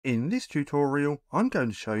In this tutorial, I'm going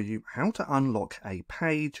to show you how to unlock a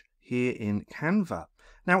page here in Canva.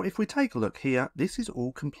 Now, if we take a look here, this is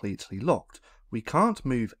all completely locked. We can't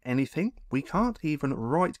move anything. We can't even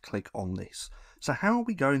right click on this. So how are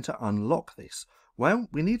we going to unlock this? Well,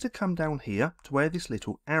 we need to come down here to where this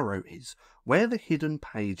little arrow is, where the hidden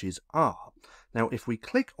pages are. Now, if we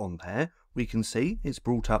click on there, we can see it's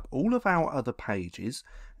brought up all of our other pages.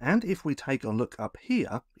 And if we take a look up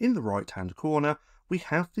here in the right-hand corner, we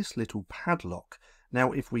have this little padlock.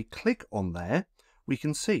 Now, if we click on there, we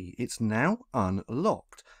can see it's now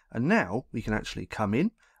unlocked. And now we can actually come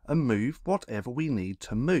in and move whatever we need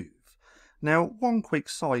to move. Now, one quick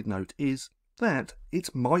side note is that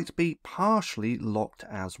it might be partially locked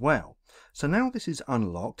as well. So now this is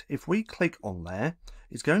unlocked. If we click on there,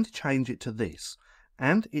 it's going to change it to this.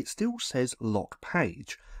 And it still says lock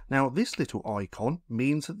page. Now, this little icon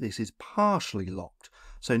means that this is partially locked.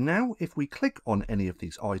 So now if we click on any of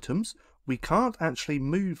these items, we can't actually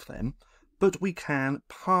move them, but we can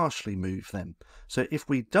partially move them. So if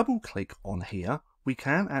we double click on here, we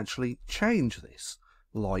can actually change this,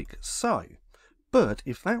 like so. But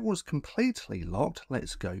if that was completely locked,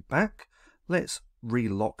 let's go back. Let's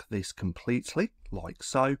relock this completely, like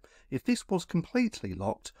so. If this was completely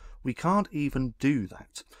locked, we can't even do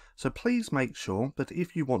that. So please make sure that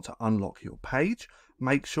if you want to unlock your page,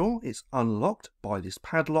 make sure it's unlocked by this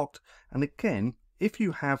padlock. And again, if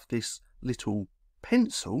you have this little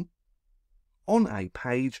pencil on a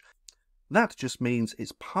page, that just means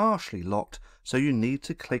it's partially locked. So you need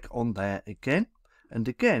to click on there again and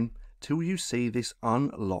again till you see this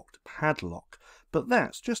unlocked padlock. But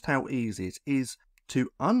that's just how easy it is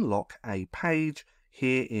to unlock a page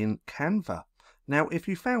here in Canva. Now, if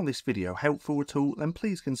you found this video helpful at all, then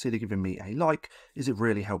please consider giving me a like, as it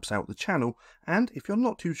really helps out the channel. And if you're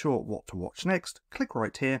not too sure what to watch next, click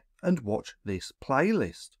right here and watch this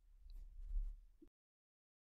playlist.